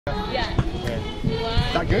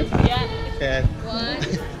that good? Yeah. Yeah. One.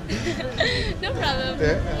 No problem.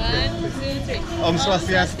 Yeah. 1, 2, 3. Om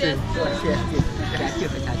Swastiastu.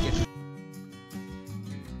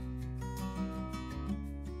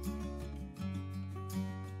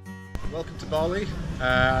 Welcome to Bali.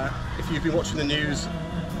 If you've been watching the news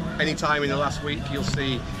any time in the last week, you'll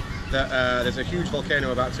see that there's a huge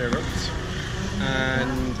volcano about to erupt,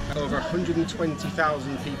 and over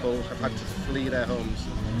 120,000 people have had to flee their homes.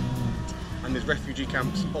 And there's refugee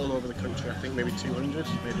camps all over the country, I think maybe 200,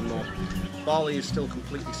 maybe more. Bali is still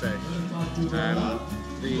completely safe.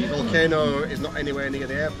 The volcano is not anywhere near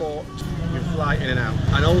the airport. You can fly in and out.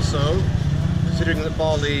 And also, considering that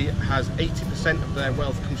Bali has 80% of their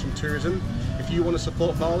wealth comes from tourism, if you want to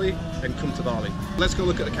support Bali, then come to Bali. Let's go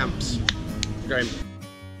look at the camps. Graham.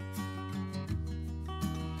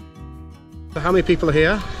 So how many people are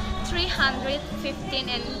here? 315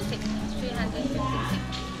 and 6. 356.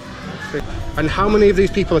 And how many of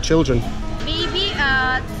these people are children? Maybe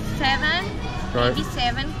 7. Right. Maybe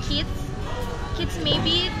 7 kids. Kids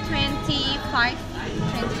maybe 25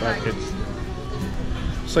 kids.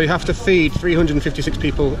 So you have to feed 356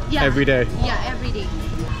 people every day? Yeah, every day.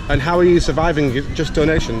 And how are you surviving? Just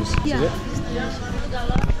donations? Yeah.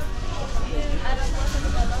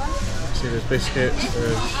 See, there's biscuits,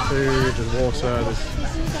 there's food, there's water,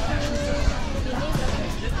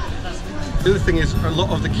 The other thing is, a lot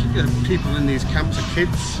of the people in these camps are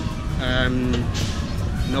kids,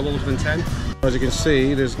 no older than 10. As you can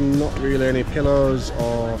see, there's not really any pillows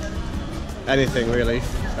or anything really.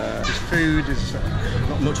 There's food, there's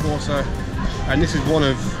not much water, and this is one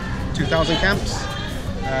of 2,000 camps.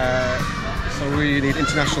 So we need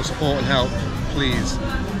international support and help, please.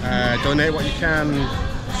 Donate what you can,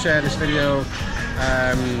 share this video,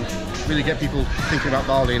 really get people thinking about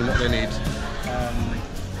Bali and what they need.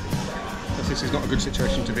 This is not a good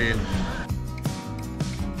situation to be in.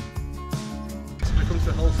 So we come to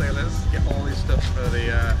the wholesalers, get all this stuff for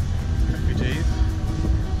the refugees.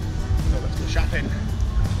 So let's go shopping.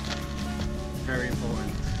 Very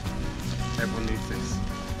important. Everyone needs this.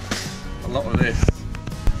 A lot of this.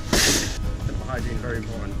 Simple hygiene, very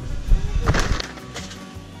important.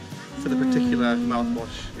 For the particular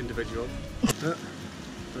mouthwash individual. There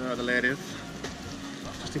are the ladies.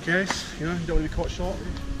 Just in case, you know, you don't want to be caught short.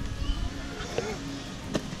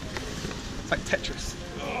 It's like Tetris.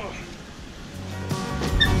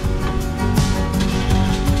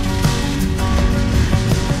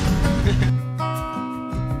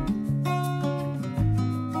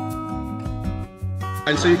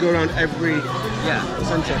 And so you go around every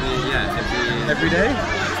center? Every day?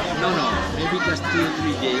 No, maybe just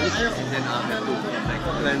 2-3 days, and then I'll have to come back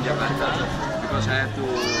to Jakarta because I have to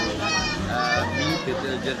meet with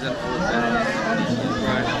the General Authorities.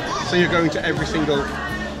 Right. So you're going to every single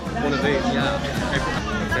one of these? Yeah.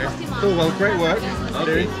 Okay. Cool, well, great work.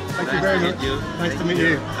 Okay. Thank you very much. Nice to meet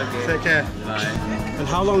you. Okay. Take care. Bye. And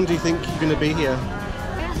how long do you think you're going to be here?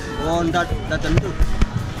 On that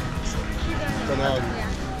Don't know.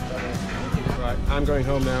 Right, I'm going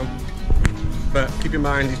home now. But keep in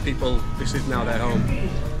mind, these people, this is now their home.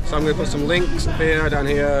 So I'm going to put some links up here, down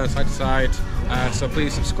here, side to side. So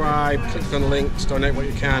please subscribe, click on the links, donate what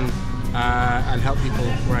you can, and help people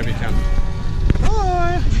wherever you can.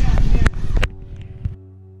 Bye!